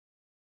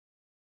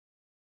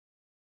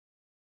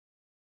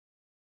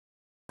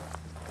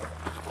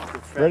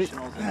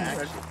Professionals in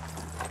action.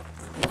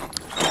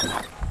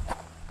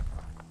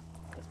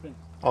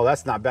 Oh,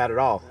 that's not bad at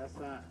all. That's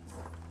not.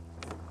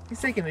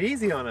 He's taking it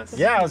easy on us.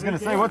 Yeah, I was gonna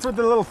say, what's with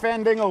the little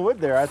fandangle wood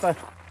there? I thought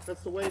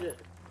That's the way to.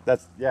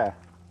 that's yeah.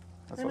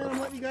 That's Hey what man, I'm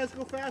letting you guys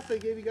go fast. I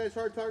gave you guys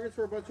hard targets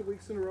for a bunch of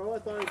weeks in a row. I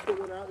thought I'd put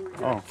one out. And you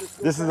guys Oh, just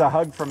go this is fast. a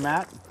hug from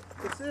Matt.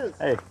 This is.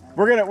 Hey,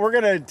 we're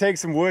gonna take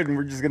some wood and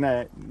we're just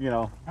gonna, you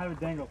know. Have it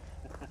dangle.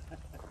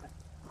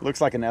 Looks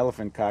like an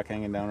elephant cock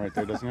hanging down right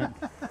there, doesn't it?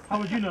 How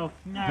would you know?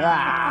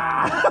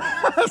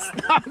 Ah, that's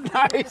not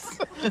nice.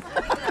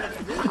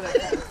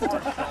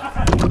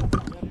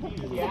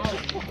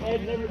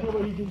 Ed never knew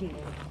what he did.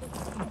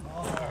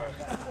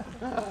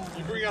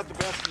 You bring out the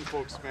best in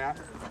folks, Matt.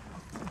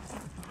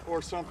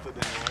 Or something,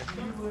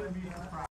 anyway.